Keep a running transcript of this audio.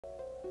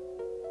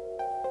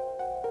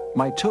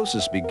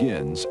Mitosis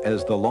begins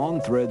as the long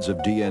threads of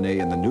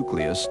DNA in the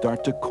nucleus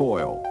start to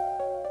coil.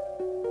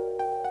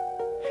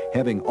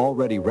 Having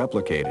already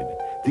replicated,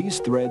 these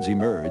threads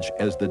emerge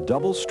as the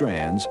double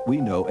strands we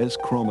know as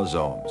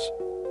chromosomes.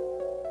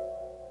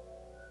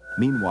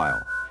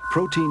 Meanwhile,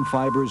 protein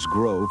fibers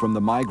grow from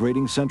the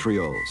migrating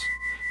centrioles,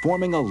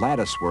 forming a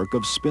latticework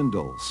of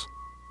spindles.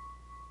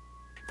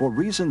 For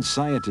reasons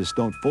scientists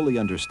don't fully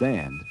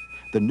understand,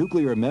 the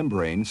nuclear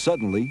membrane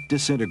suddenly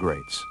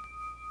disintegrates.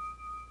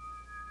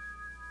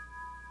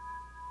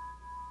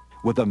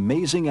 With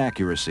amazing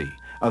accuracy,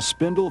 a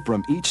spindle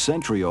from each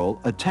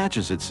centriole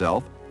attaches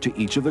itself to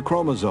each of the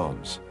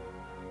chromosomes.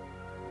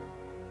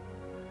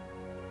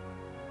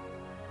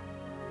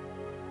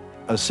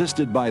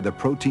 Assisted by the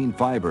protein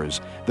fibers,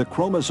 the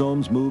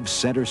chromosomes move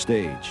center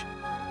stage.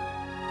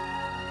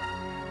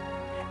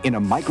 In a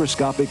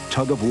microscopic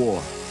tug of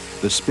war,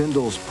 the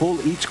spindles pull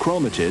each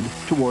chromatid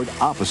toward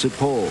opposite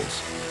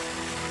poles.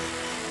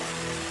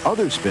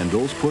 Other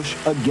spindles push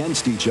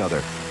against each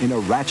other in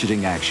a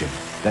ratcheting action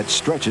that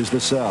stretches the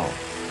cell.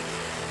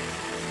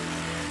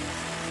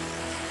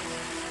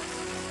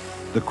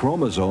 The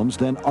chromosomes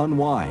then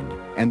unwind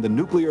and the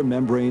nuclear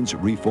membranes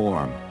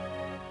reform.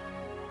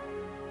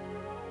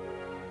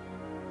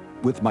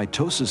 With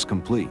mitosis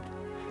complete,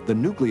 the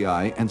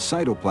nuclei and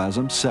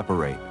cytoplasm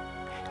separate,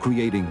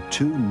 creating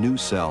two new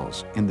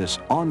cells in this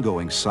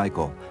ongoing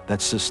cycle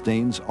that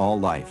sustains all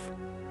life.